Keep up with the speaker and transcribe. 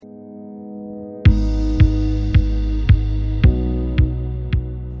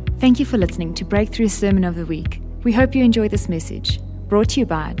Thank you for listening to Breakthrough Sermon of the Week. We hope you enjoy this message, brought to you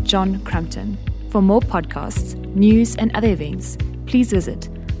by John Crumpton. For more podcasts, news, and other events, please visit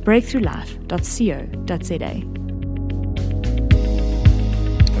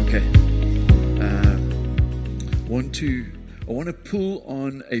breakthroughlife.co.za. Okay. I want to pull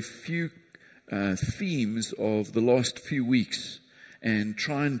on a few themes of the last few weeks and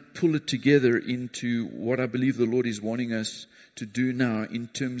try and pull it together into what I believe the Lord is wanting us to do now in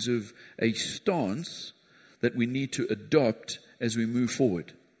terms of a stance that we need to adopt as we move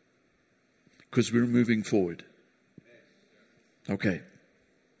forward. Because we're moving forward. Okay.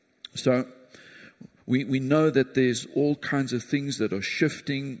 So, we know that there's all kinds of things that are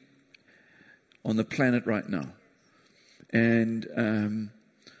shifting on the planet right now. And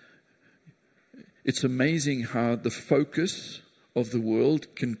it's amazing how the focus of the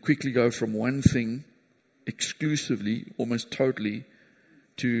world can quickly go from one thing exclusively, almost totally,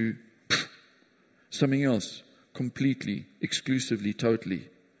 to something else, completely, exclusively, totally.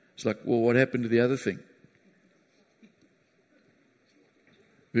 It's like, well, what happened to the other thing?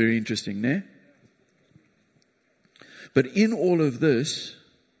 Very interesting, ne? But in all of this,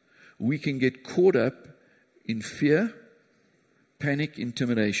 we can get caught up in fear, panic,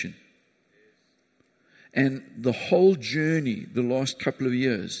 intimidation. And the whole journey, the last couple of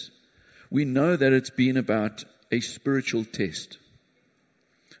years, we know that it's been about a spiritual test.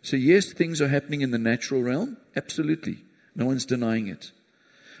 So yes, things are happening in the natural realm. Absolutely. No one's denying it.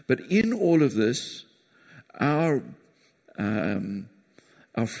 But in all of this, our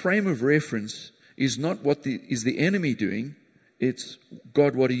frame of reference is not what is the enemy doing. It's,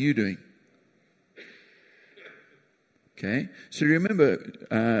 God, what are you doing? Okay. So remember,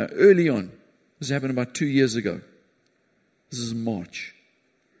 early on, this happened about 2 years ago. This is March.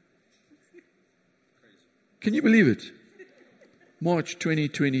 Can you believe it? March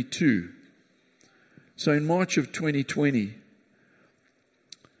 2022. So in March of 2020,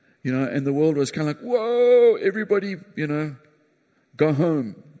 and the world was kind of like, whoa, everybody, go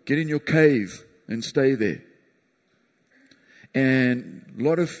home, get in your cave and stay there. And a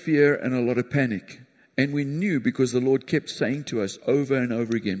lot of fear and a lot of panic. And we knew, because the Lord kept saying to us over and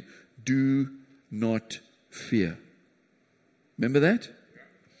over again, do not fear. Remember that?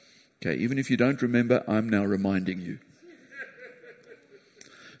 Okay, even if you don't remember, I'm now reminding you.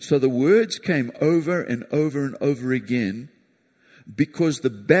 So the words came over and over and over again because the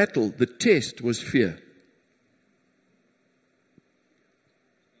battle, the test was fear.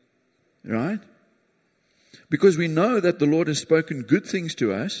 Right? Because we know that the Lord has spoken good things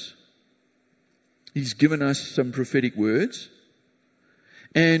to us. He's given us some prophetic words.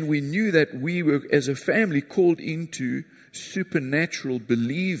 And we knew that we were, as a family, called into supernatural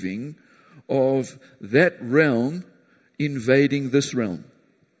believing of that realm invading this realm.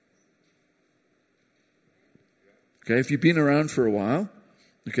 Okay, if you've been around for a while,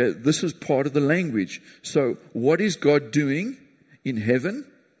 okay, this is part of the language. So what is God doing in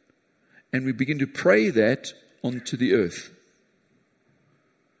heaven? And we begin to pray that onto the earth.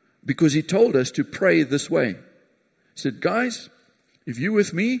 Because He told us to pray this way. He said, guys, if you're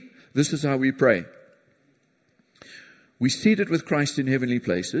with me, this is how we pray. We seated with Christ in heavenly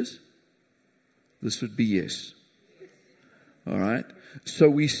places. This would be yes. All right. So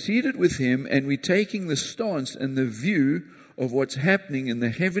we seated with Him, and we're taking the stance and the view of what's happening in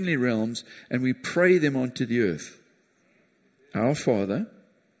the heavenly realms, and we pray them onto the earth. Our Father,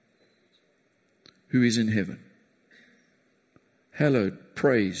 who is in heaven, hallowed,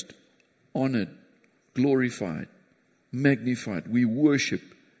 praised, honored, glorified, magnified. We worship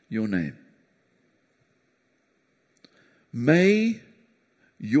your name. May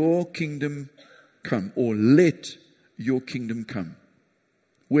your kingdom come, or let your kingdom come.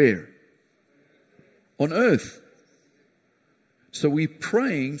 Where? On earth. So we're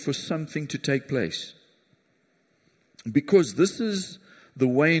praying for something to take place. Because this is the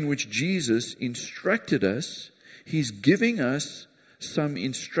way in which Jesus instructed us. He's giving us some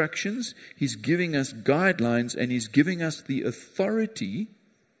instructions, He's giving us guidelines, and He's giving us the authority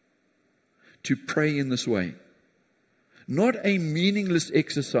to pray in this way. Not a meaningless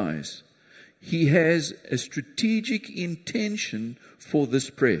exercise. He has a strategic intention for this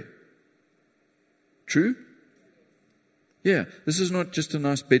prayer. True? Yeah, this is not just a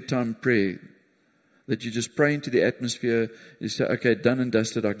nice bedtime prayer that you just pray into the atmosphere. You say, okay, done and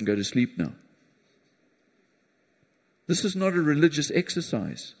dusted, I can go to sleep now. This is not a religious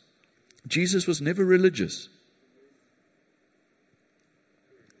exercise. Jesus was never religious.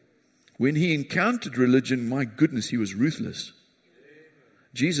 When He encountered religion, my goodness, He was ruthless.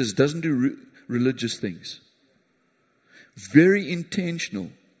 Jesus doesn't do religious things. Very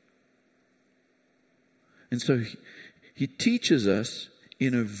intentional. And so he teaches us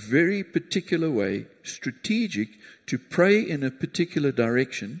in a very particular way, strategic, to pray in a particular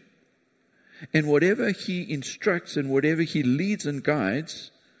direction. And whatever he instructs and whatever he leads and guides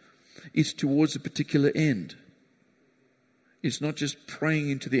is towards a particular end. It's not just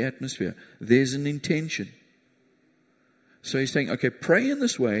praying into the atmosphere. There's an intention. So he's saying, okay, pray in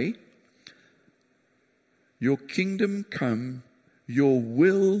this way. Your kingdom come, your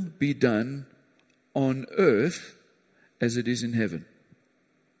will be done on earth as it is in heaven.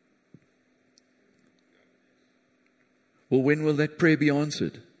 Well, when will that prayer be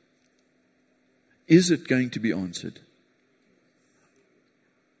answered? Is it going to be answered?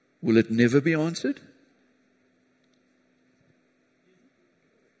 Will it never be answered?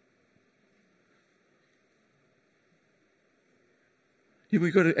 Yeah,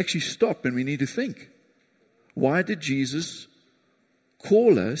 we've got to actually stop and we need to think. Why did Jesus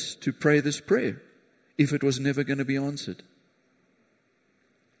call us to pray this prayer if it was never going to be answered?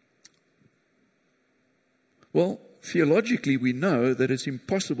 Well, theologically we know that it's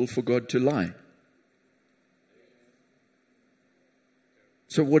impossible for God to lie.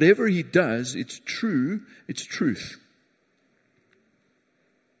 So whatever he does, it's true, it's truth.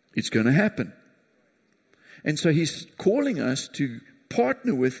 It's going to happen. And so he's calling us to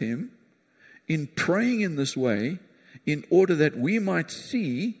partner with him in praying in this way in order that we might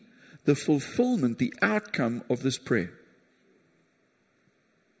see the fulfillment, the outcome of this prayer.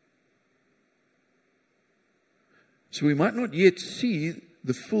 So we might not yet see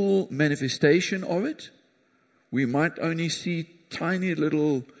the full manifestation of it. We might only see tiny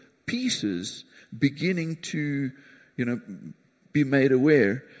little pieces beginning to, be made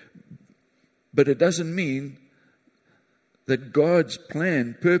aware. But it doesn't mean that God's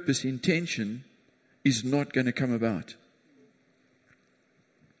plan, purpose, intention is not going to come about.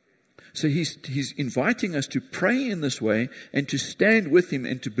 So he's inviting us to pray in this way and to stand with him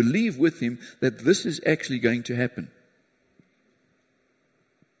and to believe with him that this is actually going to happen.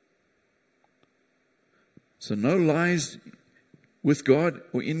 So no lies with God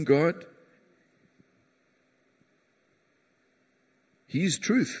or in God. He's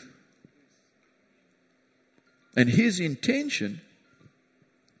truth. And his intention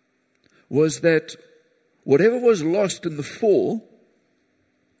was that whatever was lost in the fall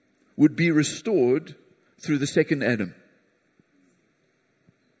would be restored through the second Adam.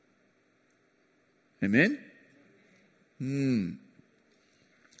 Amen?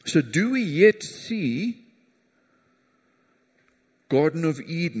 So do we yet see Garden of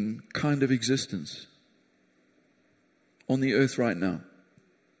Eden kind of existence on the earth right now?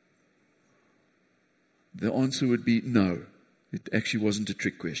 The answer would be no. It actually wasn't a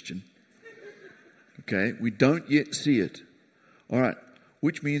trick question. Okay, we don't yet see it. All right,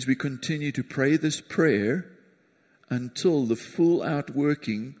 which means we continue to pray this prayer until the full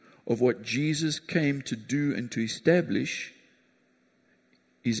outworking of what Jesus came to do and to establish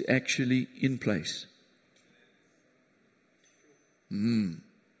is actually in place.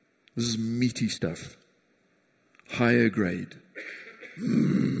 This is meaty stuff. Higher grade.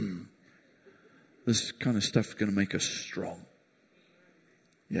 This kind of stuff is going to make us strong.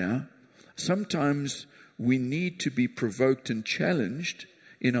 Yeah? Sometimes we need to be provoked and challenged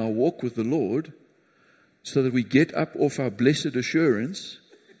in our walk with the Lord so that we get up off our blessed assurance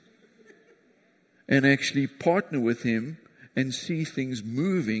and actually partner with him and see things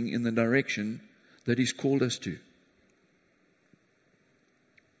moving in the direction that he's called us to.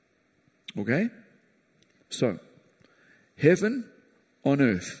 Okay? So, heaven on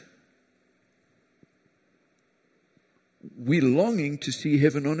earth. We're longing to see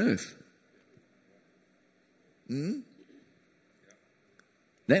heaven on earth.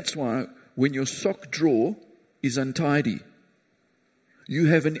 That's why when your sock drawer is untidy, you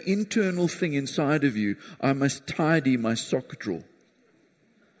have an internal thing inside of you. I must tidy my sock drawer.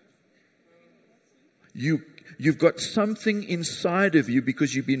 You've got something inside of you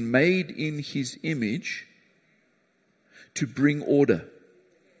because you've been made in his image to bring order.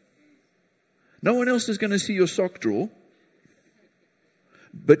 No one else is going to see your sock drawer.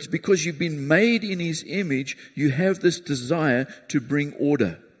 But because you've been made in his image, you have this desire to bring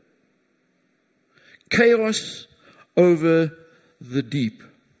order. Chaos over the deep.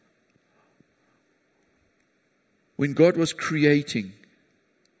 When God was creating,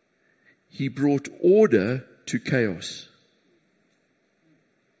 he brought order to chaos.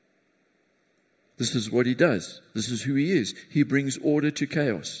 This is what he does. This is who he is. He brings order to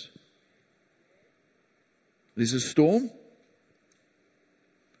chaos. There's a storm.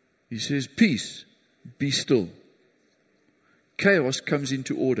 He says, peace, be still. Chaos comes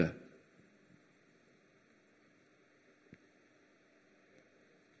into order.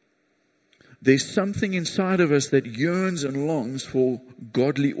 there's something inside of us that yearns and longs for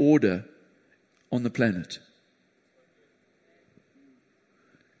godly order on the planet.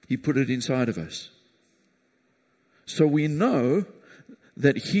 He put it inside of us. So we know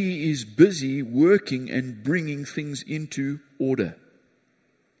that He is busy working and bringing things into order.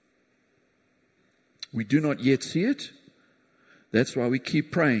 We do not yet see it. That's why we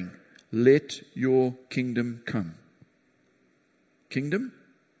keep praying, let your kingdom come. Kingdom?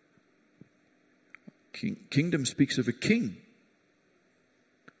 Kingdom speaks of a king.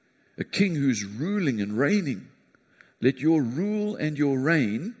 A king who's ruling and reigning. Let your rule and your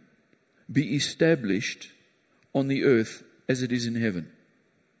reign be established on the earth as it is in heaven.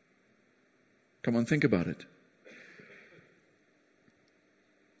 Come on, think about it.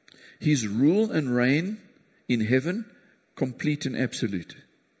 His rule and reign in heaven, complete and absolute.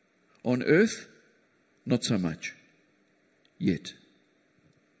 On earth, not so much. Yet.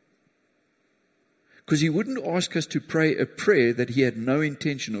 Because He wouldn't ask us to pray a prayer that He had no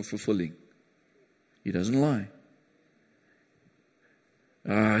intention of fulfilling. He doesn't lie.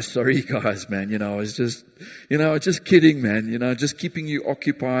 Sorry guys, man, I was just kidding, man, just keeping you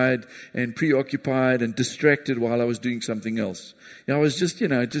occupied and preoccupied and distracted while I was doing something else. I was just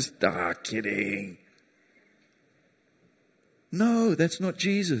kidding. No, that's not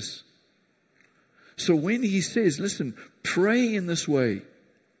Jesus. So when He says, listen, pray in this way,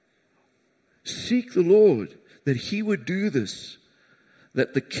 seek the Lord, that He would do this,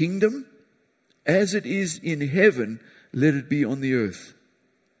 that the kingdom, as it is in heaven, let it be on the earth.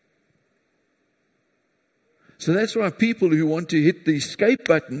 So that's why people who want to hit the escape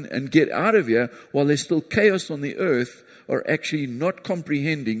button and get out of here while there's still chaos on the earth are actually not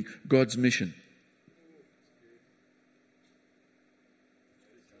comprehending God's mission.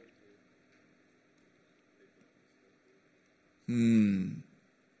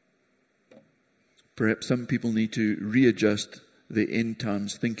 Perhaps some people need to readjust their end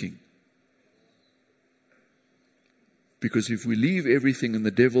times thinking. Because if we leave everything and the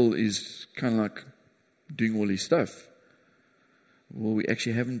devil is kind of like doing all his stuff, well, we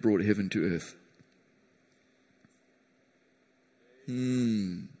actually haven't brought heaven to earth.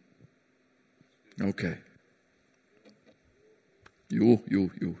 Okay. Yo.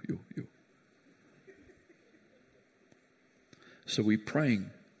 So we're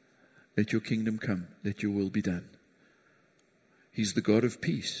praying, let your kingdom come, let your will be done. He's the God of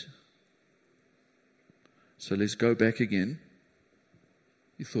peace. So let's go back again.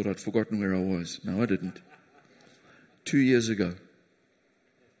 You thought I'd forgotten where I was. No, I didn't. 2 years ago,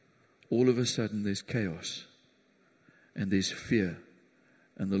 all of a sudden there's chaos and there's fear.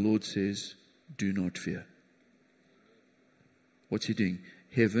 And the Lord says, do not fear. What's He doing?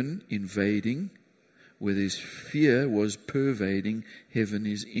 Heaven invading. Where there's fear was pervading, heaven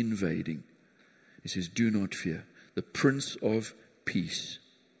is invading. He says, do not fear. The Prince of Peace.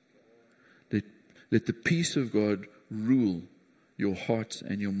 Let the peace of God rule your hearts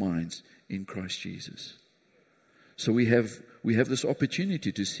and your minds in Christ Jesus. So we have this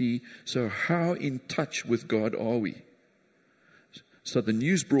opportunity to see, so how in touch with God are we? So the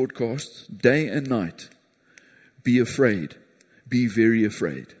news broadcasts day and night, be afraid, be very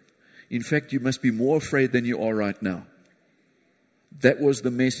afraid. In fact, you must be more afraid than you are right now. That was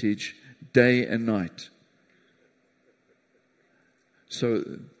the message day and night. So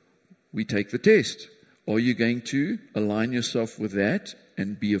we take the test. Are you going to align yourself with that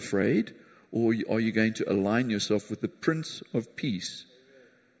and be afraid? Or are you going to align yourself with the Prince of Peace?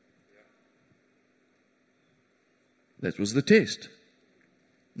 That was the test.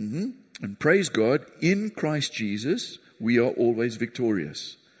 And praise God, in Christ Jesus, we are always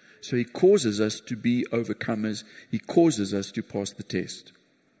victorious. So He causes us to be overcomers. He causes us to pass the test.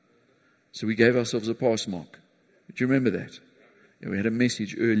 So we gave ourselves a pass mark. Do you remember that? Yeah, we had a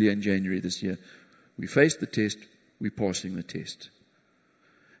message earlier in January this year. We faced the test, we're passing the test.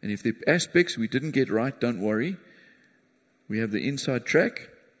 And if the aspects we didn't get right, don't worry. We have the inside track,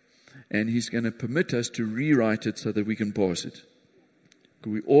 and He's going to permit us to rewrite it so that we can pass it.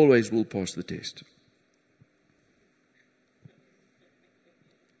 Because we always will pass the test.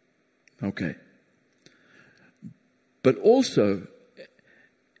 Okay. But also,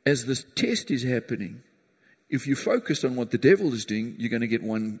 as this test is happening, if you focus on what the devil is doing, you're going to get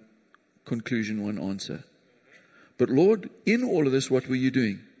one conclusion, one answer. But Lord, in all of this, what were you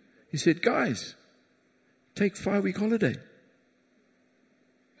doing? He said, guys, take 5-week holiday.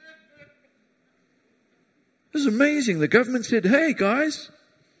 This is amazing. The government said, hey guys,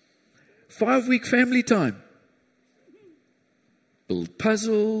 5-week family time. Build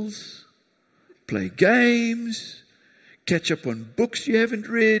puzzles, play games, catch up on books you haven't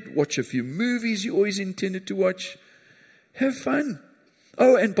read, watch a few movies you always intended to watch. Have fun.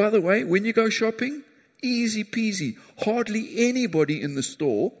 Oh, and by the way, when you go shopping, easy peasy. Hardly anybody in the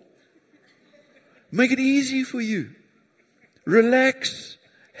store. Make it easy for you. Relax,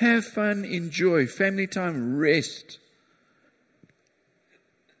 have fun, enjoy. Family time, rest.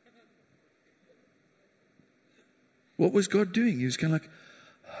 What was God doing? He was kind of like,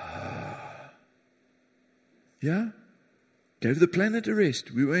 yeah, gave the planet a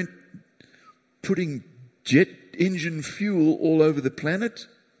rest. We weren't putting jet engine fuel all over the planet.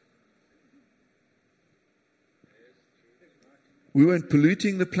 We weren't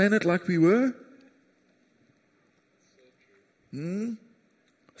polluting the planet like we were.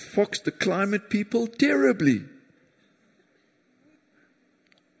 Foxed the climate people terribly.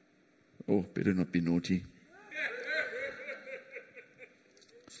 Oh, better not be naughty.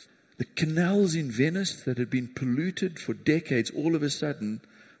 The canals in Venice that had been polluted for decades, all of a sudden,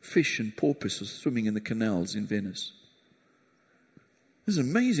 fish and porpoise are swimming in the canals in Venice. This is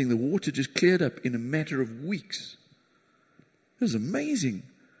amazing. The water just cleared up in a matter of weeks. It was amazing.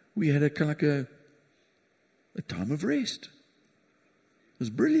 We had a kind of like a time of rest. It was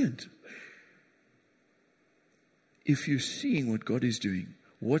brilliant. If you're seeing what God is doing,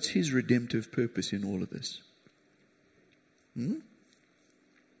 what's His redemptive purpose in all of this?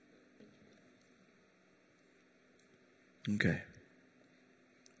 Okay.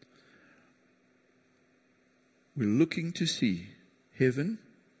 We're looking to see heaven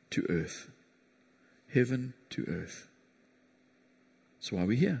to earth. Heaven to earth. That's why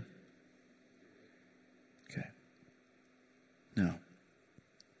we're here. Okay. Now,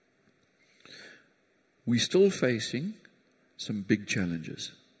 we're still facing some big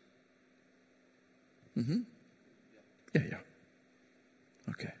challenges. Yeah.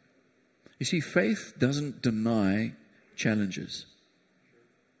 Okay. You see, faith doesn't deny challenges.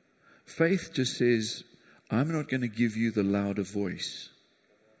 Faith just says, I'm not going to give you the louder voice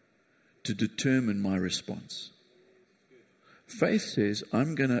to determine my response. Faith says,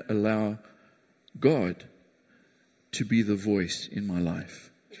 I'm going to allow God to be the voice in my life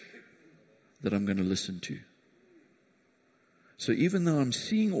that I'm going to listen to. So even though I'm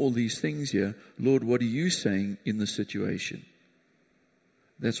seeing all these things here, Lord, what are you saying in the situation?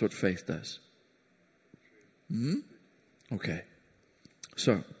 That's what faith does. Okay.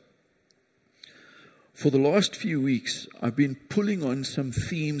 So, for the last few weeks, I've been pulling on some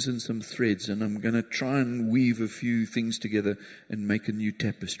themes and some threads, and I'm going to try and weave a few things together and make a new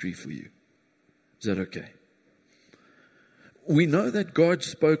tapestry for you. Is that okay? We know that God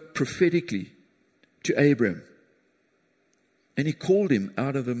spoke prophetically to Abram, and He called him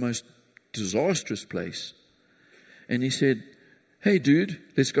out of the most disastrous place, and He said, hey dude,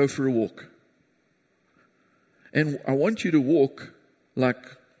 let's go for a walk. And I want you to walk like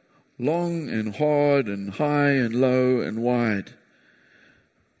long and hard and high and low and wide.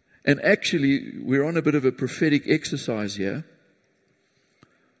 And actually, we're on a bit of a prophetic exercise here.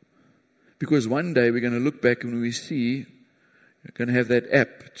 Because one day we're going to look back and we see, we're going to have that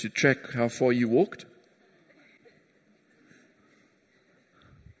app to track how far you walked.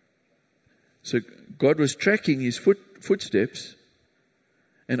 So God was tracking his footsteps.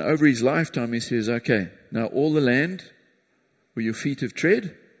 And over his lifetime, He says, okay, now all the land where your feet have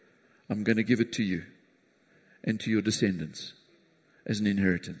tread, I'm going to give it to you and to your descendants as an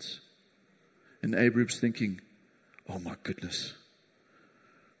inheritance. And Abram's thinking, oh my goodness,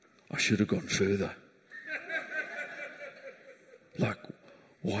 I should have gone further. Like,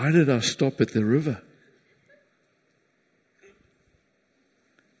 why did I stop at the river?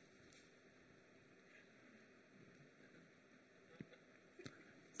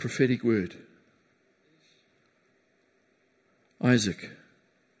 Prophetic word. Isaac.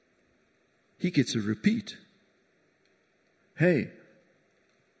 He gets a repeat. Hey,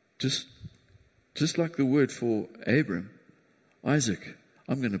 just like the word for Abram, Isaac,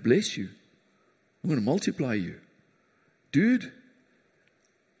 I'm going to bless you. I'm going to multiply you. Dude,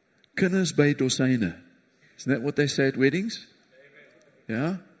 kinders by dosyne. Isn't that what they say at weddings?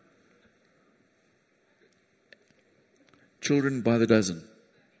 Yeah? Children by the dozen.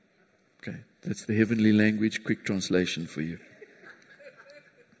 Okay, that's the heavenly language, quick translation for you.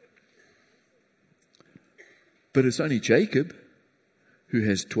 But it's only Jacob who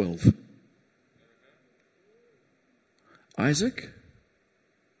has 12. Isaac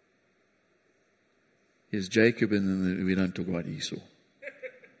is Jacob, and then we don't talk about Esau.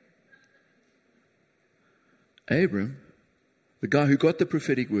 Abram, the guy who got the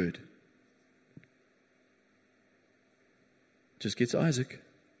prophetic word, just gets Isaac.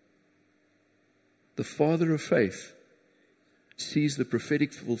 The father of faith sees the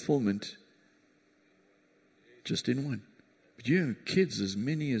prophetic fulfillment just in one. But you have kids as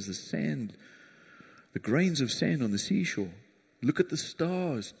many as the sand, the grains of sand on the seashore. Look at the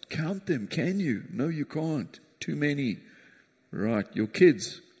stars. Count them. Can you? No, you can't. Too many. Right. Your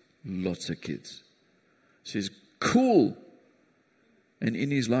kids. Lots of kids. Says, cool. And in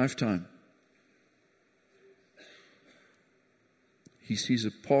his lifetime, he sees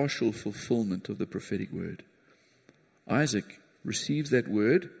a partial fulfillment of the prophetic word. Isaac receives that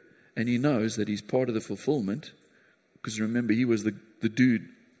word, and he knows that he's part of the fulfillment, because remember, he was the dude.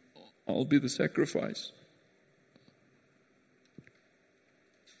 I'll be the sacrifice.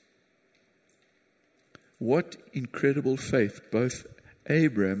 What incredible faith both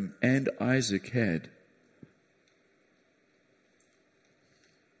Abraham and Isaac had.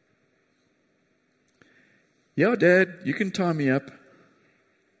 Yeah, Dad, you can tie me up.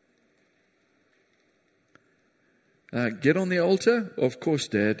 Get on the altar? Of course,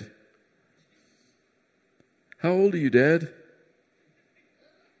 Dad. How old are you, Dad?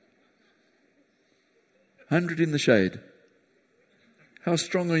 100 in the shade. How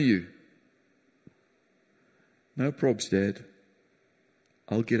strong are you? No probs, Dad.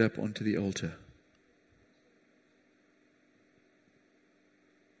 I'll get up onto the altar.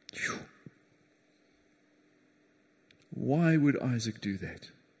 Phew. Why would Isaac do that?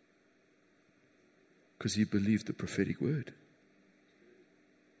 Because he believed the prophetic word.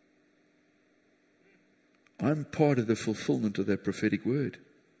 I'm part of the fulfillment of that prophetic word.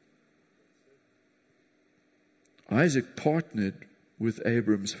 Isaac partnered with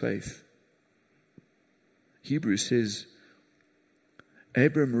Abram's faith. Hebrews says,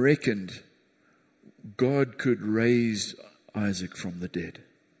 Abram reckoned God could raise Isaac from the dead.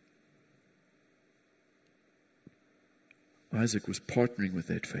 Isaac was partnering with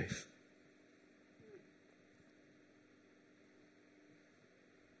that faith.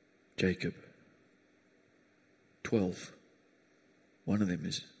 Jacob, 12. One of them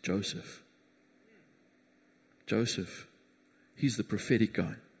is Joseph. Joseph, he's the prophetic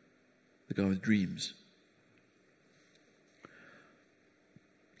guy, the guy with dreams.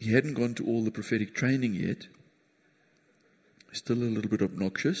 He hadn't gone to all the prophetic training yet. Still a little bit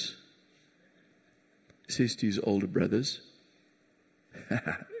obnoxious. He says to his older brothers,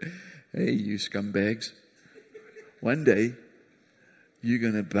 hey, you scumbags, one day you're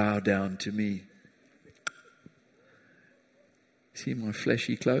going to bow down to me. See my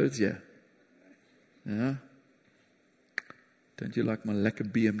flashy clothes? Yeah. Don't you like my lacquer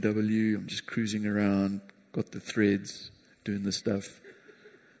BMW? I'm just cruising around, got the threads, doing the stuff.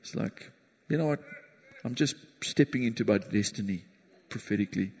 It's like, you know what? I'm just stepping into my destiny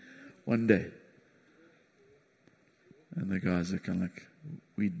prophetically one day. And the guys are kind of like,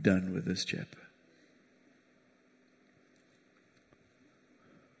 we're done with this chap.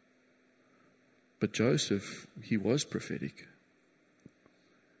 But Joseph, he was prophetic.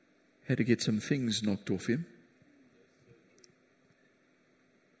 Had to get some things knocked off him.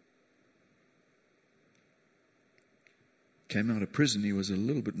 Came out of prison, he was a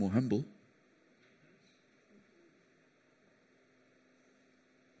little bit more humble.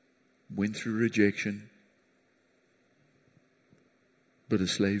 Went through rejection, bit of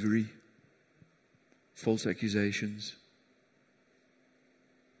slavery, false accusations,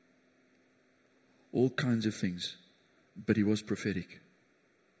 all kinds of things. But he was prophetic.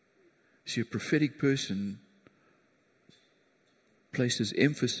 See, a prophetic person places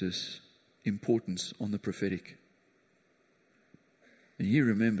emphasis, importance on the prophetic. And he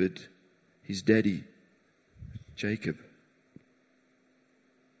remembered his daddy, Jacob.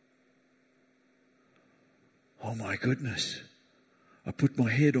 Oh my goodness, I put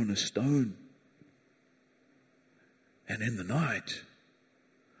my head on a stone. And in the night,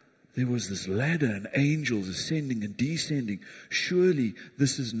 there was this ladder and angels ascending and descending. Surely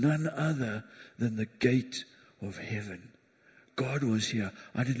this is none other than the gate of heaven. God was here.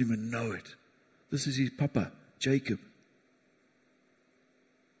 I didn't even know it. This is his papa, Jacob.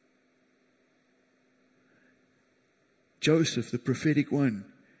 Joseph, the prophetic one,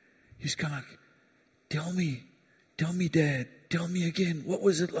 he's kind of like, tell me, Dad, tell me again, what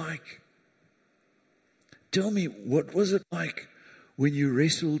was it like? Tell me, what was it like when you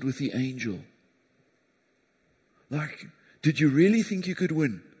wrestled with the angel? Like, did you really think you could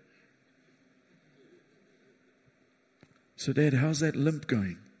win? So, Dad, how's that limp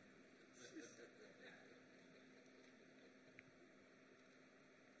going?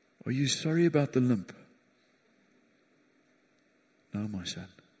 Are you sorry about the limp? No, my son.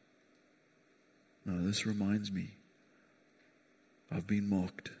 No, this reminds me. I've been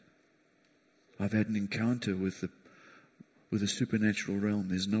mocked. I've had an encounter with the with the supernatural realm.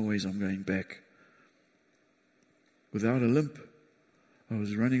 There's no ways I'm going back. Without a limp, I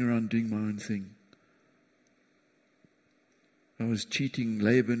was running around doing my own thing. I was cheating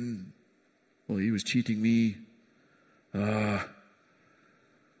Laban. Well, he was cheating me. I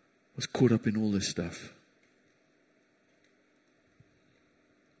was caught up in all this stuff.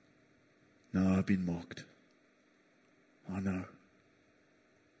 Now I've been mocked. I know.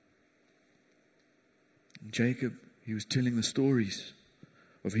 Jacob, he was telling the stories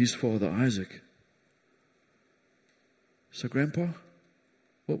of his father Isaac. So, Grandpa,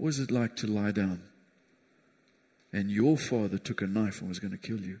 what was it like to lie down and your father took a knife and was going to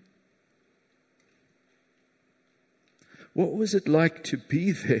kill you? What was it like to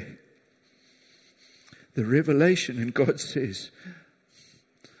be there? The revelation, and God says,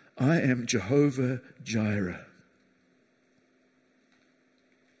 I am Jehovah Jireh.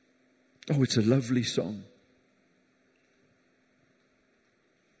 Oh, it's a lovely song.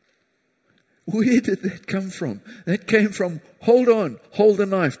 Where did that come from? That came from, hold on, hold the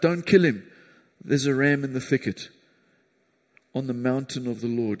knife, don't kill him. There's a ram in the thicket. On the mountain of the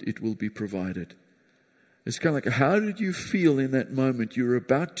Lord it will be provided. It's kind of like, how did you feel in that moment? You were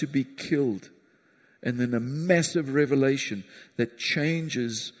about to be killed. And then a massive revelation that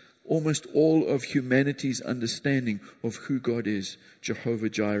changes almost all of humanity's understanding of who God is, Jehovah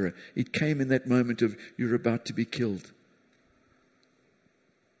Jireh. It came in that moment of, you're about to be killed.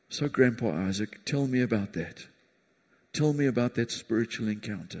 So, Grandpa Isaac, tell me about that. Tell me about that spiritual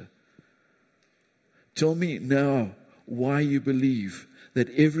encounter. Tell me now why you believe that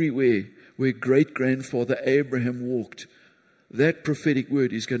everywhere where great-grandfather Abraham walked, that prophetic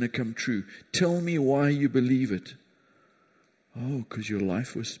word is going to come true. Tell me why you believe it. Oh, because your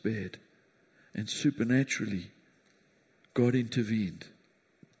life was spared. And supernaturally, God intervened.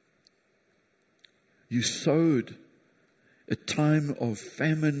 You sowed a time of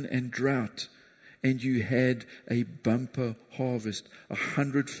famine and drought, and you had a bumper harvest,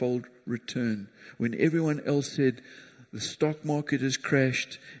 100-fold return. When everyone else said, the stock market has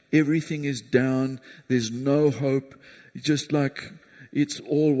crashed, everything is down, there's no hope, just like it's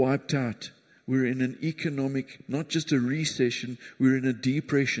all wiped out. We're in an economic, not just a recession, we're in a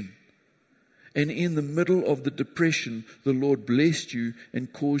depression. And in the middle of the depression, the Lord blessed you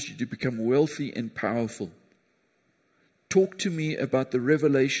and caused you to become wealthy and powerful. Talk to me about the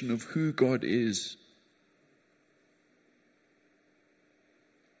revelation of who God is.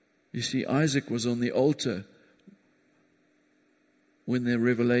 You see, Isaac was on the altar when the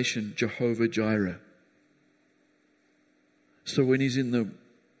revelation, Jehovah Jireh. So when he's in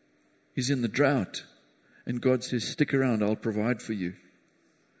the drought, and God says, stick around, I'll provide for you.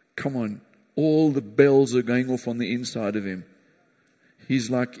 Come on, all the bells are going off on the inside of him. He's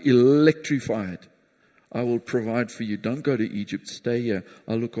like electrified. I will provide for you. Don't go to Egypt. Stay here.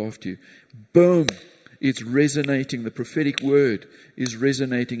 I'll look after you. Boom. It's resonating. The prophetic word is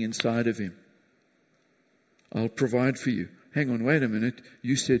resonating inside of him. I'll provide for you. Hang on, wait a minute.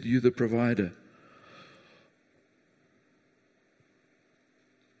 You said you're the provider.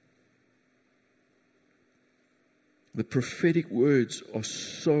 The prophetic words are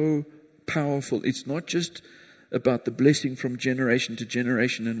so powerful. It's not just about the blessing from generation to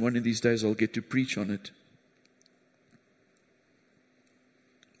generation, and one of these days I'll get to preach on it.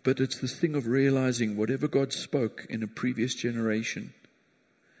 But it's this thing of realizing whatever God spoke in a previous generation,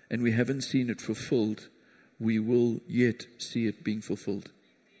 and we haven't seen it fulfilled, we will yet see it being fulfilled.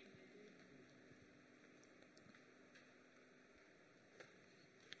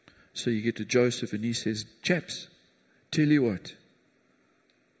 So you get to Joseph and he says, chaps, tell you what,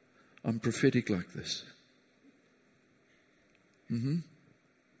 I'm prophetic like this.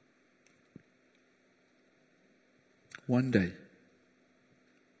 One day,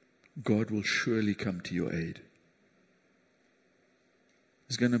 God will surely come to your aid.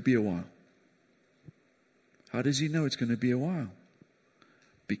 It's going to be a while. How does he know it's going to be a while?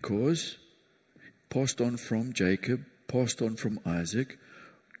 Because passed on from Jacob, passed on from Isaac,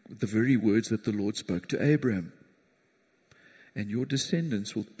 the very words that the Lord spoke to Abraham. And your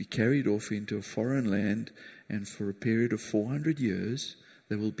descendants will be carried off into a foreign land, and for a period of 400 years,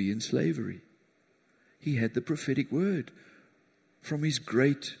 they will be in slavery. He had the prophetic word from his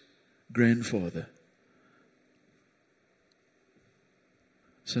great-grandfather.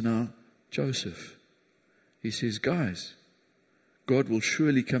 So now, Joseph, he says, guys, God will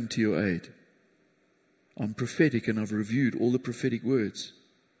surely come to your aid. I'm prophetic and I've reviewed all the prophetic words.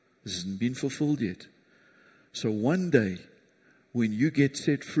 This hasn't been fulfilled yet. So one day, when you get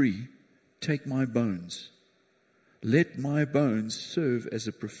set free, take my bones. Let my bones serve as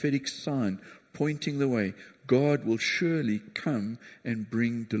a prophetic sign pointing the way. God will surely come and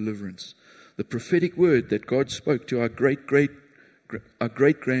bring deliverance. The prophetic word that God spoke to our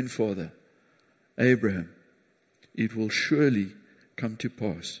great-grandfather, Abraham, it will surely come to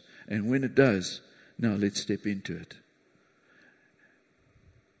pass. And when it does, now let's step into it.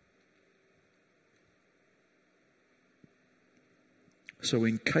 So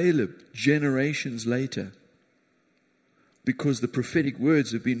when Caleb, generations later, because the prophetic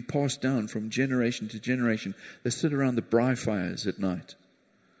words have been passed down from generation to generation, they sit around the braai fires at night.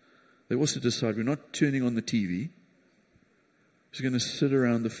 They also decide we're not turning on the TV. We're just going to sit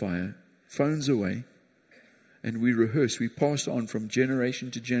around the fire, phones away, and we rehearse. We pass on from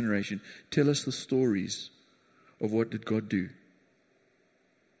generation to generation. Tell us the stories of what did God do.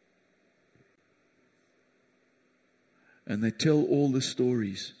 And they tell all the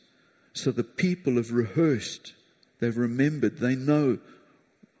stories. So the people have rehearsed. They've remembered. They know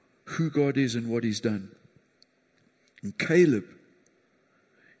who God is and what He's done. And Caleb,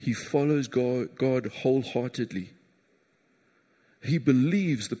 he follows God wholeheartedly. He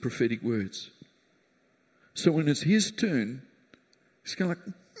believes the prophetic words. So when it's his turn, he's kind of like,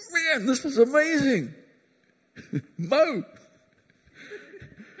 man, this is amazing. Mo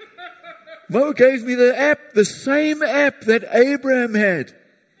gave me the app, the same app that Abraham had.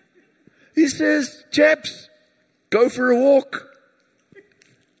 He says, chaps, go for a walk.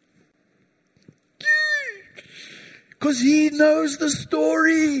 Because he knows the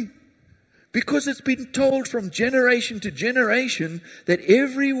story. Because it's been told from generation to generation that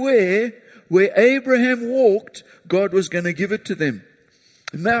everywhere where Abraham walked, God was going to give it to them.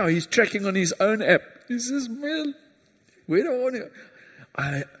 And now he's tracking on his own app. He says, man, where do I want to go?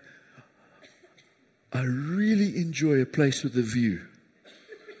 I really enjoy a place with a view.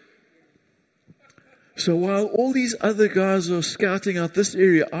 So while all these other guys are scouting out this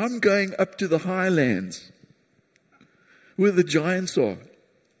area, I'm going up to the highlands where the giants are.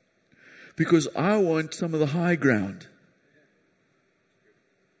 Because I want some of the high ground.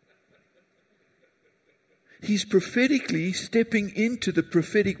 He's prophetically stepping into the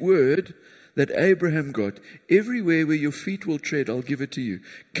prophetic word that Abraham got. Everywhere where your feet will tread, I'll give it to you.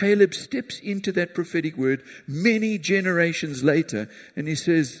 Caleb steps into that prophetic word many generations later, and he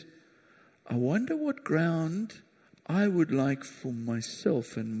says, I wonder what ground I would like for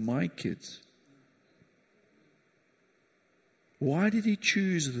myself and my kids. Why did he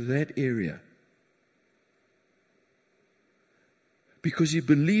choose that area? Because he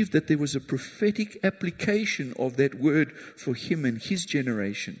believed that there was a prophetic application of that word for him and his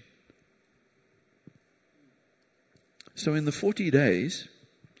generation. So in the 40 days,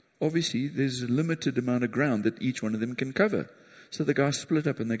 obviously there's a limited amount of ground that each one of them can cover. So the guys split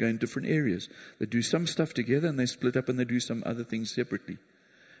up and they go in different areas. They do some stuff together and they split up and they do some other things separately.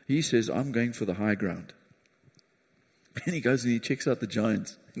 He says, I'm going for the high ground. And he goes and he checks out the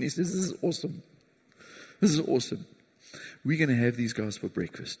giants. And he says, this is awesome. This is awesome. We're going to have these guys for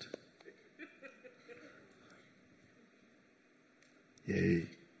breakfast. Yay.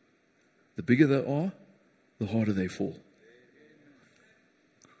 The bigger they are, the harder they fall.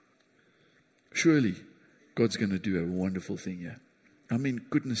 Surely, God's going to do a wonderful thing here. I mean,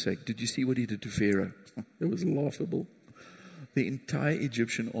 goodness sake, did you see what he did to Pharaoh? It was laughable. The entire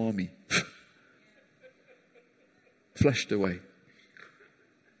Egyptian army flushed away.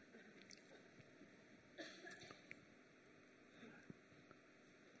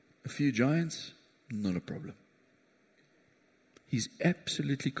 A few giants, not a problem. He's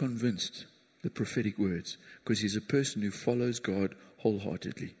absolutely convinced the prophetic words because he's a person who follows God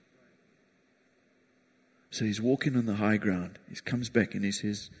wholeheartedly. So he's walking on the high ground. He comes back and he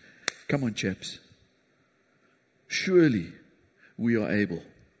says, come on, chaps. Surely we are able.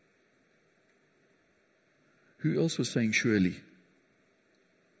 Who else was saying surely?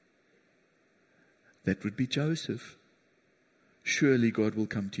 That would be Joseph. Surely God will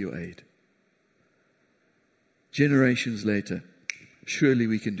come to your aid. Generations later, surely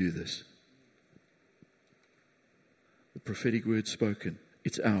we can do this. The prophetic word spoken,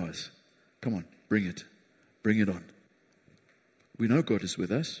 it's ours. Come on, bring it. Bring it on. We know God is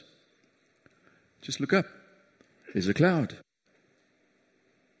with us. Just look up. There's a cloud.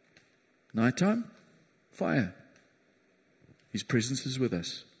 Nighttime, fire. His presence is with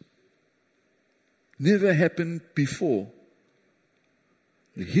us. Never happened before.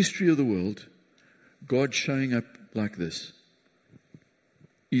 The history of the world, God showing up like this.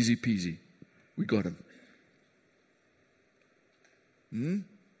 Easy peasy. We got him.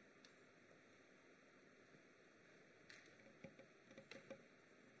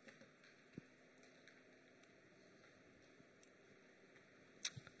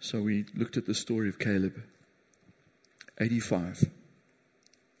 So we looked at the story of Caleb. 85.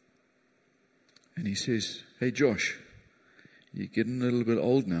 And he says, "Hey Josh, you're getting a little bit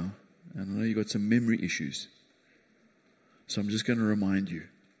old now, and I know you've got some memory issues. So I'm just going to remind you.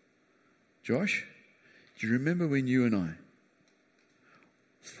 Josh, do you remember when you and I,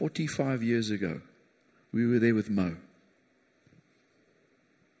 45 years ago, we were there with Mo?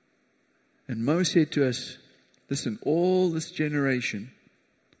 And Mo said to us, listen, all this generation,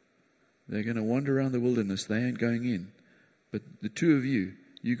 they're going to wander around the wilderness. They ain't going in. But the two of you,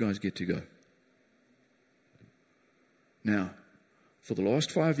 you guys get to go." Now, for the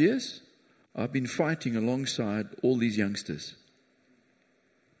last 5 years, I've been fighting alongside all these youngsters.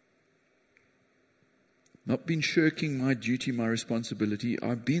 Not been shirking my duty, my responsibility.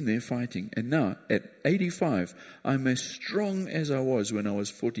 I've been there fighting. And now, at 85, I'm as strong as I was when I was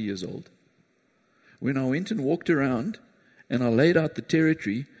 40 years old. When I went and walked around and I laid out the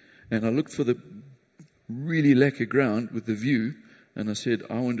territory and I looked for the really lacquer ground with the view, and I said,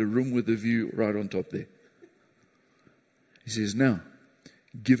 I want a room with the view right on top there. He says, now,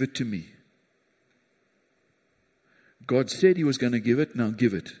 give it to me. God said he was going to give it, now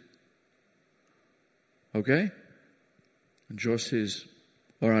give it. Okay? And Josh says,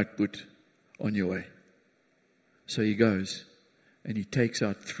 all right, put on your way. So he goes and he takes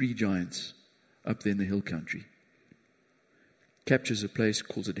out 3 giants up there in the hill country. Captures a place,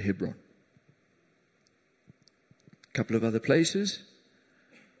 calls it Hebron. A couple of other places.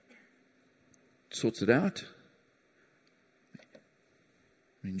 Sorts it out.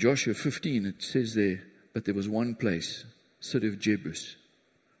 In Joshua 15, it says there, but there was one place, city of Jebus,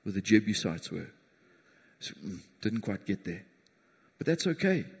 where the Jebusites were. So, didn't quite get there. But that's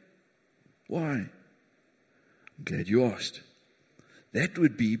okay. Why? I'm glad you asked. That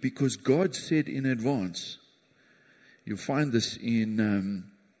would be because God said in advance. You'll find this in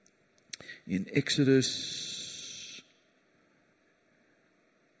Exodus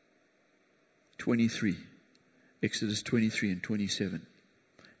 23. Exodus 23 and 27.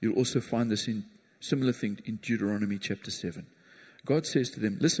 You'll also find this in similar thing in Deuteronomy chapter 7. God says to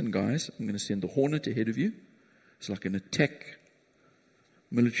them, listen guys, I'm going to send the hornet ahead of you. It's like an attack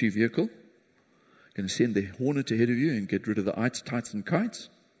military vehicle. I'm going to send the hornet ahead of you and get rid of the ites, tights and kites.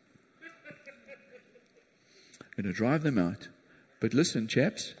 I'm going to drive them out. But listen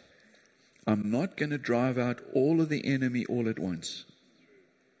chaps, I'm not going to drive out all of the enemy all at once.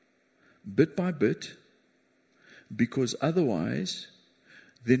 Bit by bit, because otherwise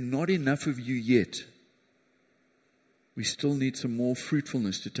there's not enough of you yet. We still need some more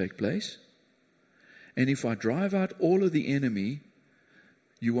fruitfulness to take place. And if I drive out all of the enemy,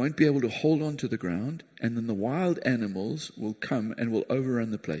 you won't be able to hold on to the ground, and then the wild animals will come and will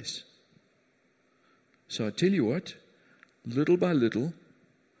overrun the place. So I tell you what, little by little,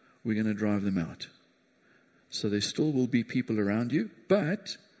 we're going to drive them out. So there still will be people around you,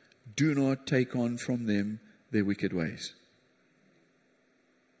 but do not take on from them their wicked ways.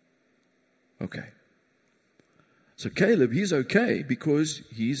 Okay. So Caleb, he's okay because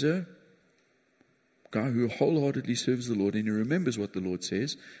he's a guy who wholeheartedly serves the Lord and he remembers what the Lord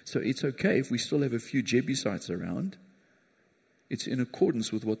says. So it's okay if we still have a few Jebusites around. It's in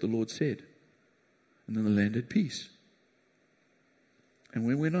accordance with what the Lord said. And then the land had peace. And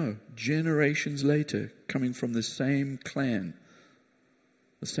when we know, generations later, coming from the same clan,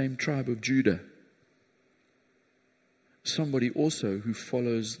 the same tribe of Judah, somebody also who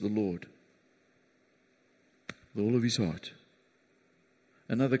follows the Lord with all of his heart.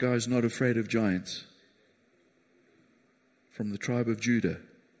 Another guy who's not afraid of giants, from the tribe of Judah.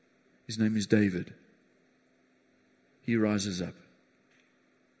 His name is David. He rises up.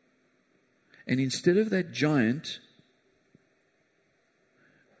 And instead of that giant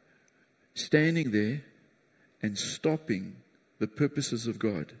standing there and stopping the purposes of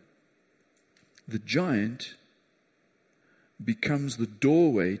God, the giant becomes the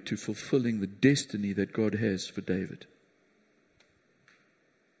doorway to fulfilling the destiny that God has for David.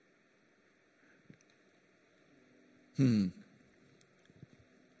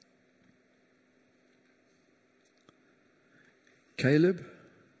 Caleb,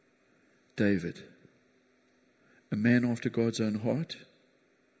 David, a man after God's own heart,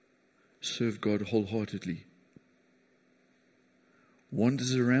 served God wholeheartedly.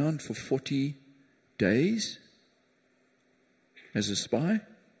 Wanders around for 40 days as a spy,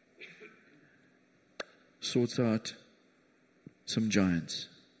 sorts out some giants.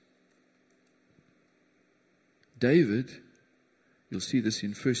 David, you'll see this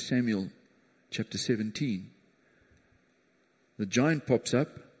in 1 Samuel chapter 17. The giant pops up,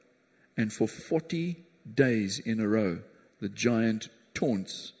 and for 40 days in a row, the giant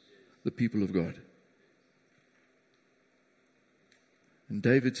taunts the people of God. And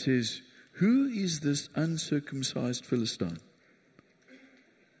David says, who is this uncircumcised Philistine?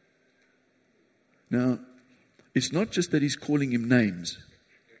 Now, it's not just that he's calling him names.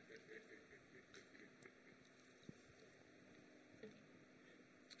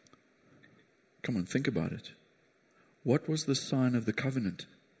 Come on, think about it. What was the sign of the covenant?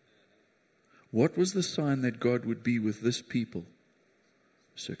 What was the sign that God would be with this people?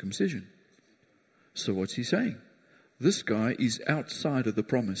 Circumcision. So what's he saying? This guy is outside of the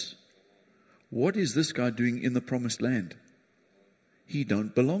promise. What is this guy doing in the promised land? He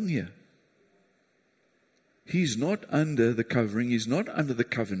don't belong here. He's not under the covering. He's not under the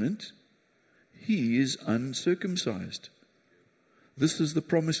covenant. He is uncircumcised. This is the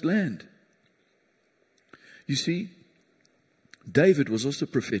promised land. You see, David was also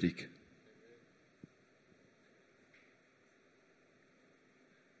prophetic.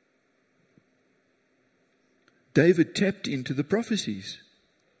 David tapped into the prophecies.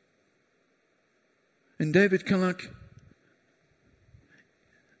 And David kind of like,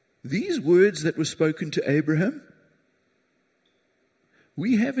 these words that were spoken to Abraham,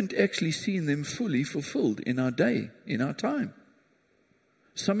 we haven't actually seen them fully fulfilled in our day, in our time.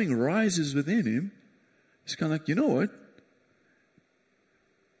 Something rises within him. It's kind of like, you know what?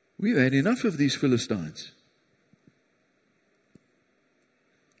 We've had enough of these Philistines.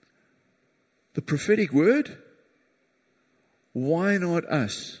 The prophetic word, why not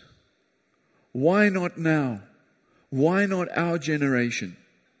us? Why not now? Why not our generation?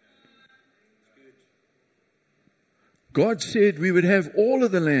 God said we would have all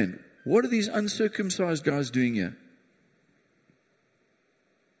of the land. What are these uncircumcised guys doing here?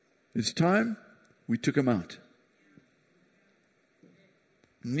 It's time we took them out.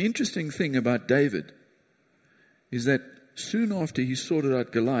 And the interesting thing about David is that soon after he sorted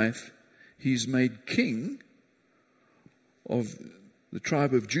out Goliath, he's made king of the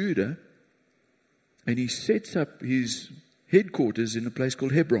tribe of Judah, and he sets up his headquarters in a place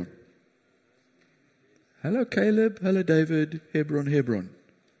called Hebron. Hello, Caleb. Hello, David. Hebron, Hebron.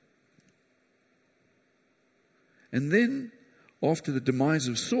 And then, after the demise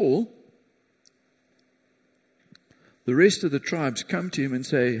of Saul, the rest of the tribes come to him and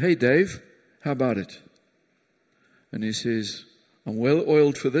say, hey, Dave, how about it? And he says, I'm well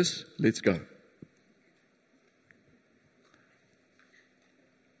oiled for this. Let's go.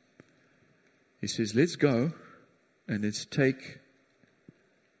 He says, let's go and let's take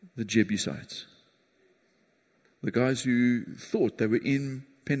the Jebusites. The guys who thought they were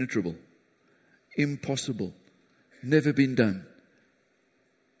impenetrable, impossible, never been done,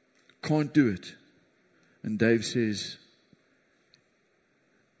 can't do it. And Dave says,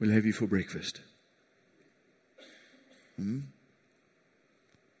 we'll have you for breakfast.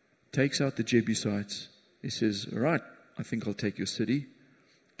 Takes out the Jebusites. He says, all right, I think I'll take your city.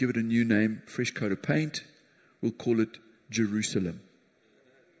 Give it a new name, fresh coat of paint. We'll call it Jerusalem.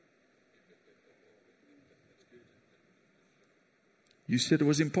 You said it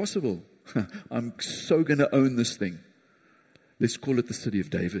was impossible. I'm so going to own this thing. Let's call it the city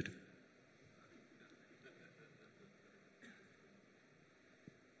of David.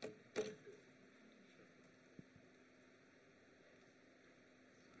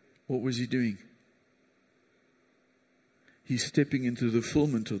 What was he doing? He's stepping into the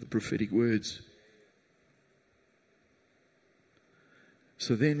fulfillment of the prophetic words.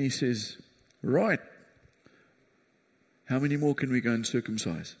 So then he says, right, how many more can we go and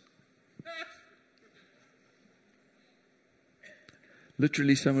circumcise?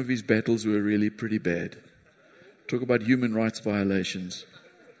 Literally, some of his battles were really pretty bad. Talk about human rights violations.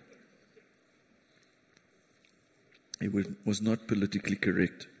 It was not politically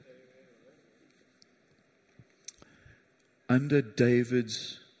correct. Under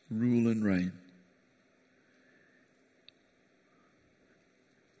David's rule and reign,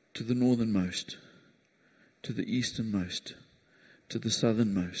 to the northernmost, to the easternmost, to the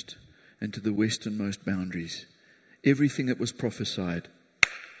southernmost, and to the westernmost boundaries, everything that was prophesied,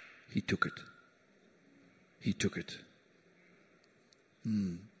 he took it. He took it.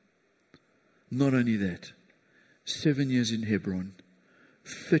 Not only that, 7 years in Hebron,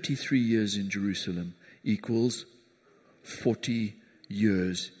 33 years in Jerusalem equals 40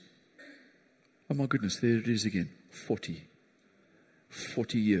 years. Oh my goodness, there it is again. 40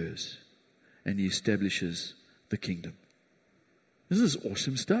 years. And he establishes the kingdom. This is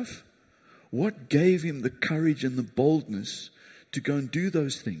awesome stuff. What gave him the courage and the boldness to go and do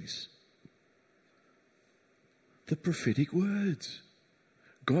those things? The prophetic words.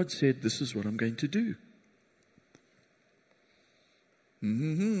 God said, this is what I'm going to do.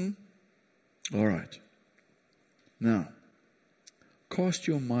 All right. Now, Cast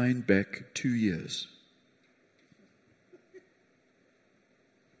your mind back 2 years.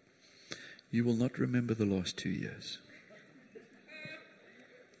 You will not remember the last 2 years.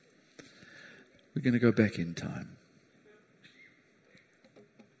 We're going to go back in time.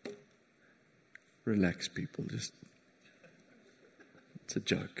 Relax, people. It's a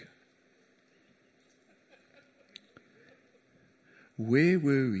joke. Where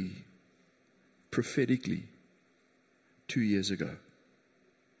were we prophetically 2 years ago?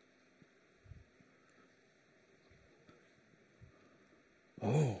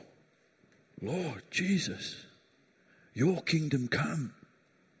 Oh, Lord Jesus, your kingdom come.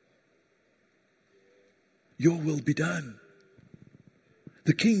 Your will be done.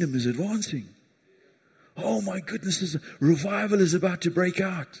 The kingdom is advancing. Oh my goodness, revival is about to break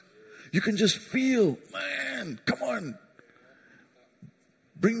out. You can just feel, man, come on.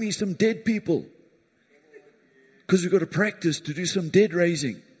 Bring me some dead people. Because we've got to practice to do some dead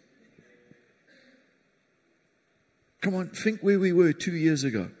raising. Come on, think where we were 2 years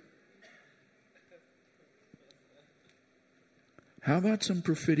ago. How about some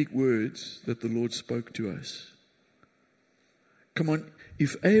prophetic words that the Lord spoke to us? Come on,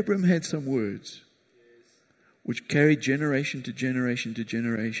 if Abram had some words which carried generation to generation to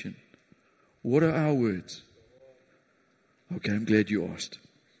generation, what are our words? Okay, I'm glad you asked.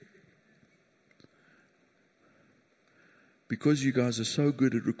 Because you guys are so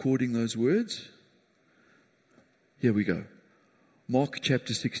good at recording those words, here we go. Mark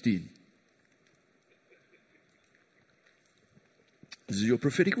chapter 16. This is your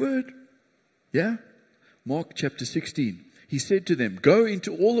prophetic word. Yeah? Mark chapter 16. He said to them, go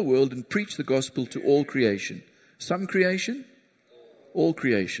into all the world and preach the gospel to all creation. Some creation? All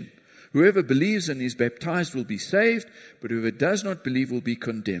creation. Whoever believes and is baptized will be saved, but whoever does not believe will be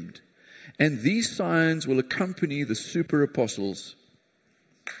condemned. And these signs will accompany the super apostles.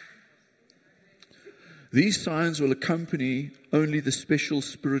 These signs will accompany only the special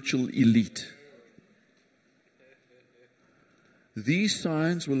spiritual elite. These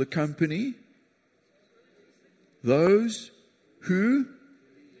signs will accompany those who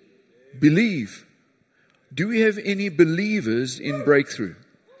believe. Do we have any believers in Breakthrough?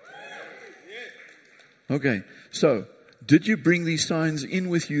 Okay, so did you bring these signs in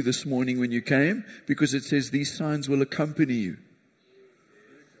with you this morning when you came? Because it says these signs will accompany you.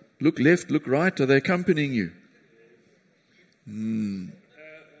 Look left, look right. Are they accompanying you?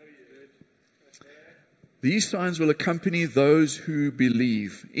 These signs will accompany those who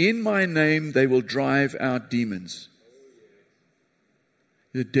believe. In my name they will drive out demons.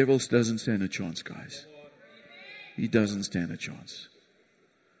 The devil doesn't stand a chance, guys. He doesn't stand a chance.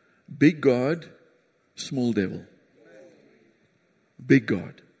 Big God, small devil. Big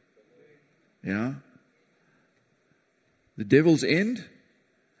God. Yeah? The devil's end,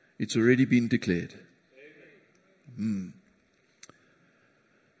 it's already been declared.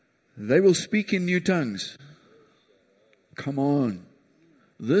 They will speak in new tongues. Come on.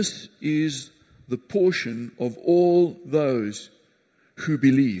 This is the portion of all those who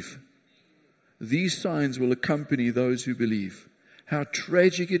believe. These signs will accompany those who believe. How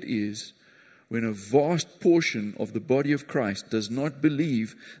tragic it is when a vast portion of the body of Christ does not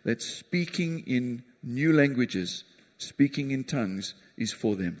believe that speaking in new languages, speaking in tongues, is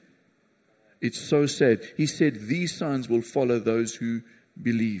for them. It's so sad. He said these signs will follow those who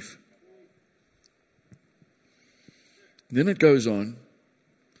believe. Then it goes on.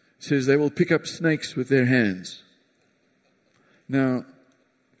 It says they will pick up snakes with their hands. Now,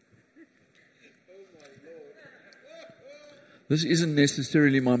 this isn't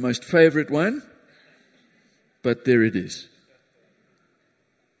necessarily my most favorite one, but there it is.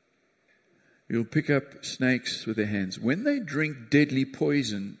 You'll pick up snakes with their hands. When they drink deadly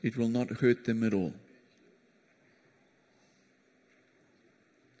poison, it will not hurt them at all.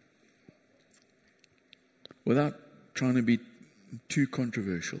 Without trying to be too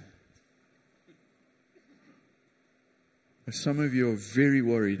controversial. Some of you are very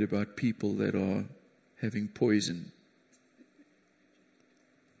worried about people that are having poison.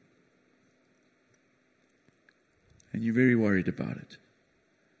 And you're very worried about it.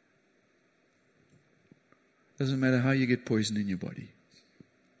 Doesn't matter how you get poison in your body.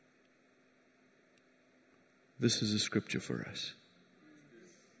 This is a scripture for us.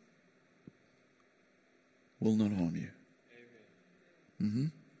 Will not harm you.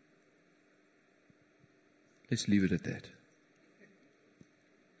 Let's leave it at that.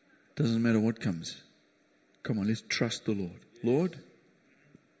 Doesn't matter what comes. Come on, let's trust the Lord. Lord,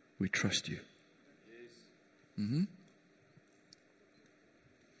 we trust you.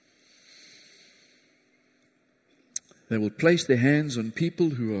 They will place their hands on people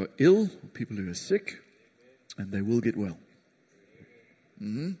who are ill, people who are sick, and they will get well.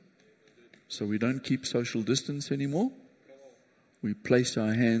 So we don't keep social distance anymore. We place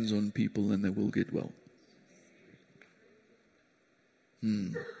our hands on people and they will get well.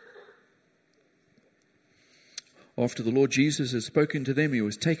 After the Lord Jesus had spoken to them, he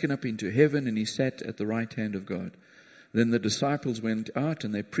was taken up into heaven and he sat at the right hand of God. Then the disciples went out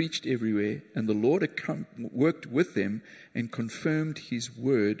and they preached everywhere, and the Lord worked with them and confirmed his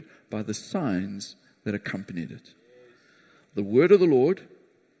word by the signs that accompanied it. The word of the Lord,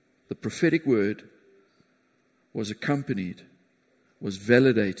 the prophetic word, was accompanied, was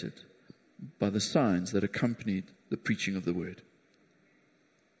validated by the signs that accompanied the preaching of the word.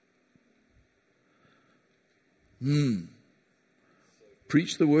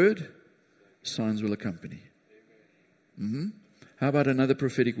 Preach the word, signs will accompany. How about another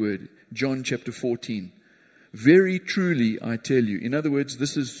prophetic word? John chapter 14. Very truly I tell you. In other words,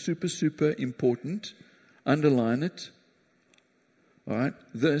 this is super important. Underline it. All right.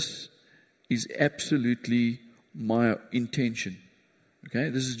 This is absolutely my intention. Okay.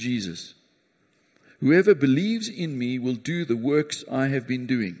 This is Jesus. Whoever believes in me will do the works I have been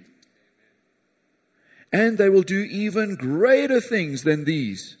doing. And they will do even greater things than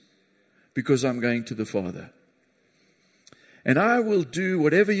these, because I'm going to the Father. And I will do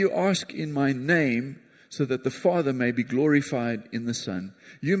whatever you ask in my name, so that the Father may be glorified in the Son.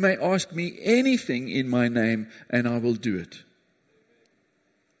 You may ask me anything in my name, and I will do it.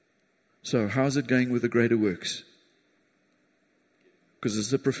 So how's it going with the greater works? Because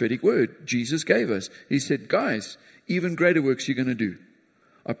it's a prophetic word Jesus gave us. He said, guys, even greater works you're going to do.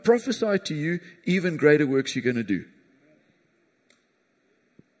 I prophesy to you, even greater works you're going to do.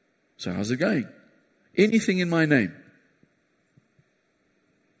 So how's it going? Anything in my name.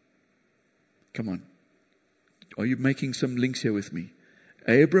 Come on. Are you making some links here with me?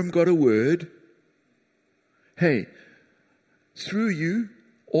 Abram got a word. Hey, through you,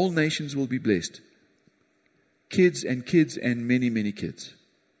 all nations will be blessed. Kids and many kids.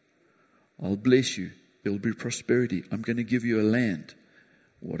 I'll bless you. There will be prosperity. I'm going to give you a land.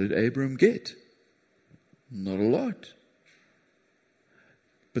 What did Abram get? Not a lot.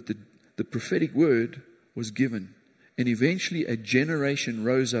 But the prophetic word was given. And eventually a generation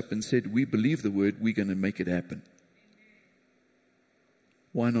rose up and said, we believe the word, we're going to make it happen.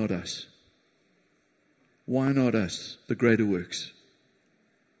 Why not us? Why not us, the greater works?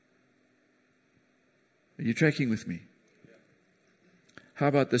 Are you tracking with me? How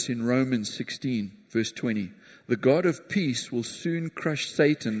about this in Romans 16, verse 20? The God of peace will soon crush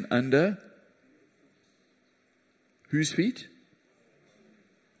Satan under whose feet?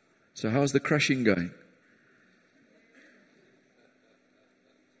 So how's the crushing going?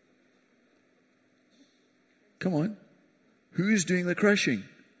 Come on. Who's doing the crushing?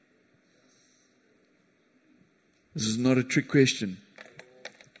 This is not a trick question.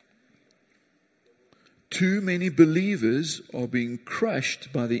 Too many believers are being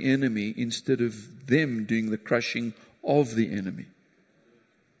crushed by the enemy instead of them doing the crushing of the enemy.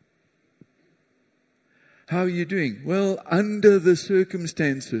 How are you doing? Well, under the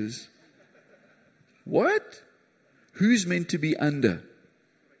circumstances. What? Who's meant to be under?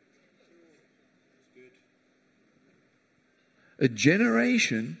 A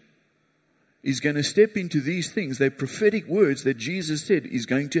generation is going to step into these things. They're prophetic words that Jesus said is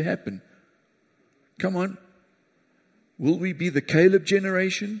going to happen. Come on. Will we be the Caleb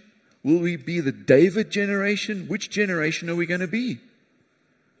generation? Will we be the David generation? Which generation are we going to be?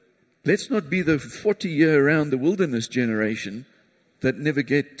 Let's not be the 40-year around the wilderness generation that never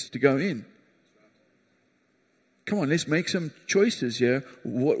gets to go in. Come on, let's make some choices here.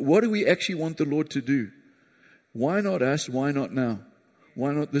 What do we actually want the Lord to do? Why not us? Why not now?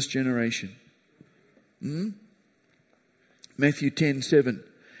 Why not this generation? Matthew 10:7.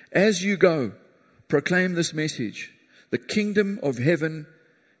 As you go, proclaim this message. The kingdom of heaven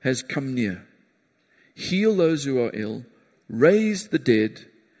has come near. Heal those who are ill. Raise the dead.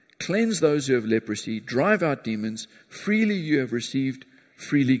 Cleanse those who have leprosy. Drive out demons. Freely you have received,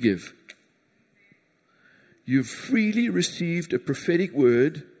 freely give. You've freely received a prophetic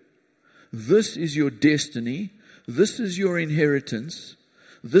word. This is your destiny. This is your inheritance.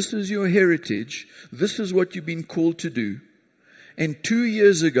 This is your heritage. This is what you've been called to do. And 2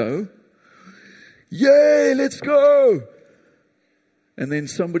 years ago, yay, let's go. And then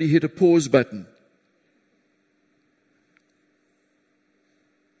somebody hit a pause button.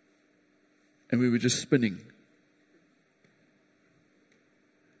 And we were just spinning.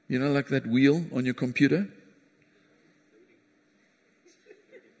 You know, like that wheel on your computer?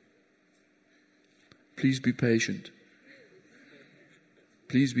 Please be patient.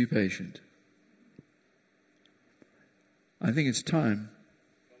 Please be patient. I think it's time.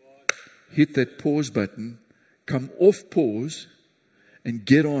 Hit that pause button, come off pause, and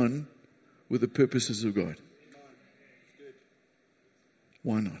get on with the purposes of God.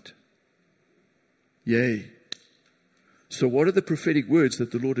 Why not? Yay. So what are the prophetic words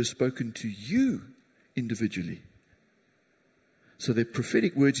that the Lord has spoken to you individually? So the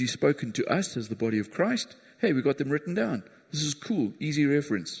prophetic words He's spoken to us as the body of Christ, hey, we got them written down. This is cool, easy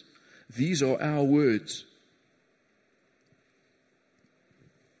reference. These are our words.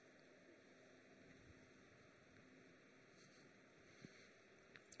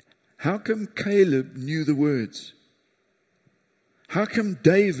 How come Caleb knew the words? How come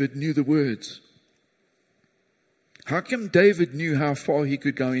David knew the words? How come David knew how far he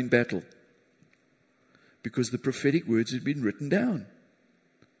could go in battle? Because the prophetic words had been written down.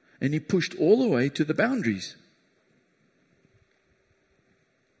 And he pushed all the way to the boundaries.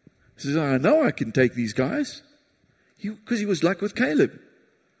 He says, I know I can take these guys. Because he was like with Caleb.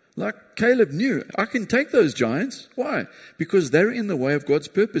 Like Caleb knew, I can take those giants. Why? Because they're in the way of God's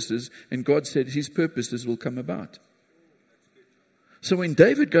purposes, and God said His purposes will come about. So when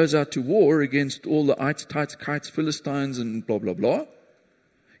David goes out to war against all the ites, tights, kites, Philistines, and blah, blah, blah,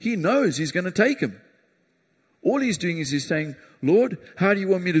 he knows he's going to take them. All he's doing is he's saying, Lord, how do you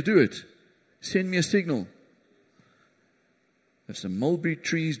want me to do it? Send me a signal. There's some mulberry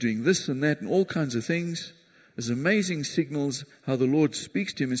trees doing this and that and all kinds of things. There's amazing signals how the Lord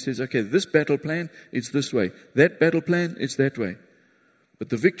speaks to him and says, okay, this battle plan, it's this way. That battle plan, it's that way. But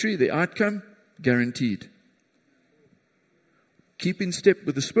the victory, the outcome, guaranteed. Keep in step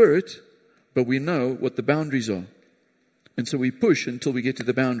with the Spirit, but we know what the boundaries are. And so we push until we get to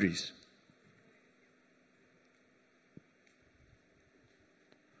the boundaries.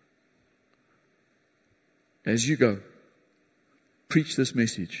 As you go, preach this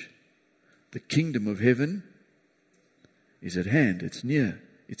message. The kingdom of heaven is at hand. It's near.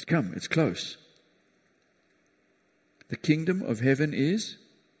 It's come. It's close. The kingdom of heaven is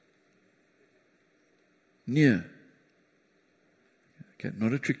near. Okay,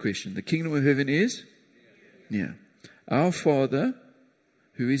 not a trick question. The kingdom of heaven is near. Our Father,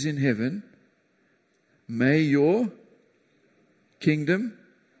 who is in heaven, may your kingdom,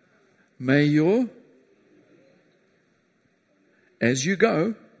 may your, as you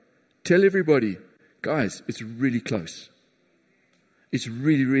go, tell everybody, guys, it's really close. It's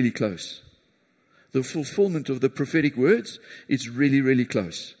really, really close. The fulfillment of the prophetic words, it's really, really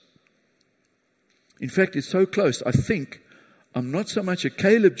close. In fact, it's so close, I think I'm not so much a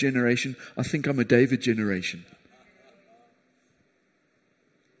Caleb generation, I think I'm a David generation.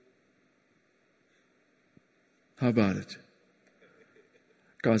 How about it?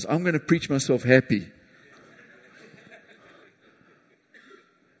 Guys, I'm going to preach myself happy.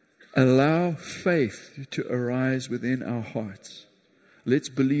 Allow faith to arise within our hearts. Let's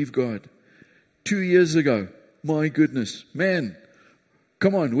believe God. 2 years ago, my goodness, man,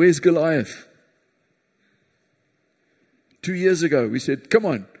 come on, where's Goliath? 2 years ago, we said, come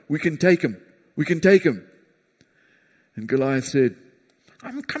on, we can take him. We can take him. And Goliath said,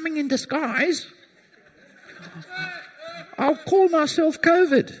 I'm coming in disguise. I'll call myself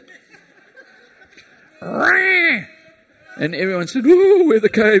COVID. And everyone said, ooh, where are the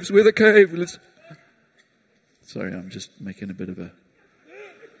caves? Where are the caves? Sorry, I'm just making a bit of a...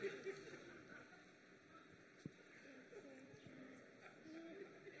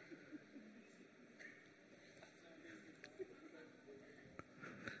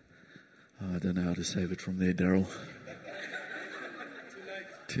 Oh, I don't know how to save it from there, Daryl.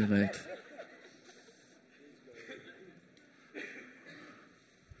 Too late.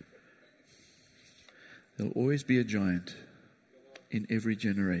 There'll always be a giant in every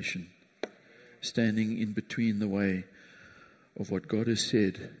generation standing in between the way of what God has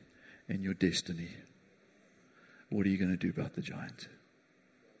said and your destiny. What are you going to do about the giant?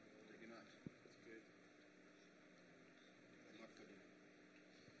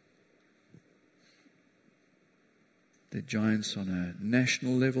 There are giants on a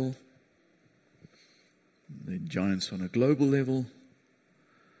national level. There are giants on a global level.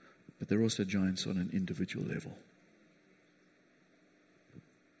 But there are also giants on an individual level.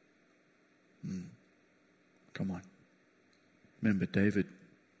 Come on. Remember David,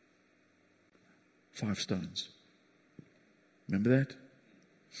 5 stones. Remember that?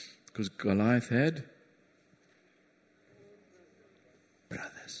 Because Goliath had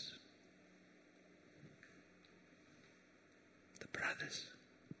brothers. The brothers.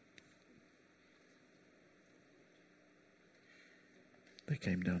 They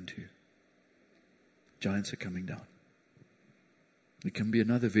came down too. Giants are coming down. It can be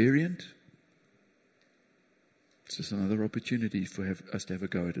another variant. It's just another opportunity for us to have a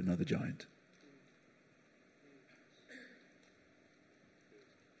go at another giant.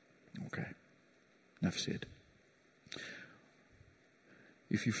 Okay, enough said.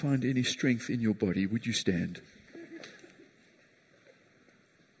 If you find any strength in your body, would you stand?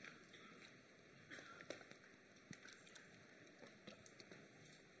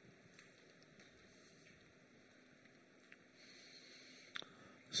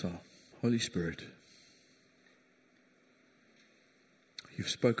 So, Holy Spirit, you've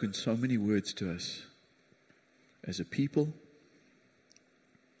spoken so many words to us as a people.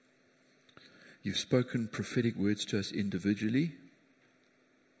 You've spoken prophetic words to us individually.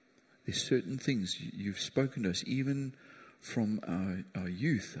 There's certain things you've spoken to us, even from our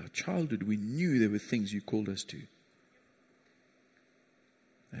youth, our childhood. We knew there were things you called us to.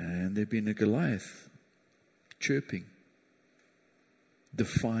 And there'd been a Goliath chirping,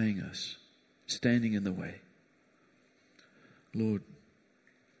 defying us, standing in the way. Lord,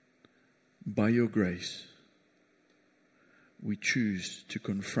 by your grace, we choose to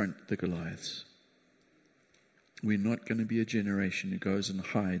confront the Goliaths. We're not going to be a generation who goes and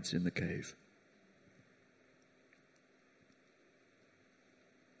hides in the cave.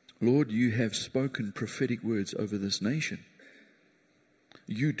 Lord, you have spoken prophetic words over this nation.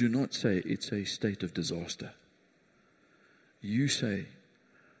 You do not say it's a state of disaster. You say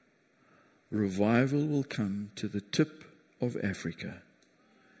revival will come to the tip of Africa,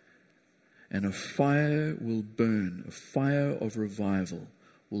 and a fire will burn, a fire of revival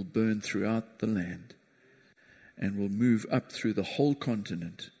will burn throughout the land and will move up through the whole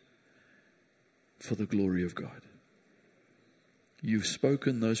continent for the glory of God. You've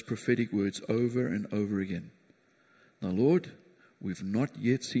spoken those prophetic words over and over again. Now, Lord, we've not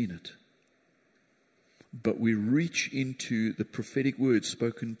yet seen it, but we reach into the prophetic words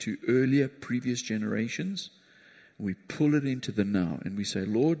spoken to earlier, previous generations. We pull it into the now, and we say,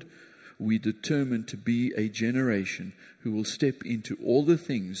 Lord, we determine to be a generation who will step into all the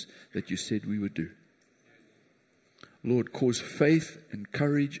things that you said we would do. Lord, cause faith and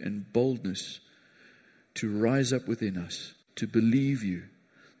courage and boldness to rise up within us, to believe you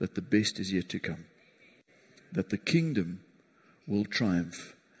that the best is yet to come, that the kingdom will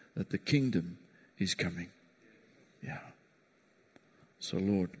triumph, that the kingdom is coming. Yeah. So,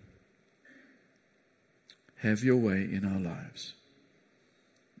 Lord, have your way in our lives.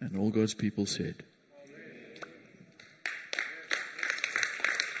 And all God's people said,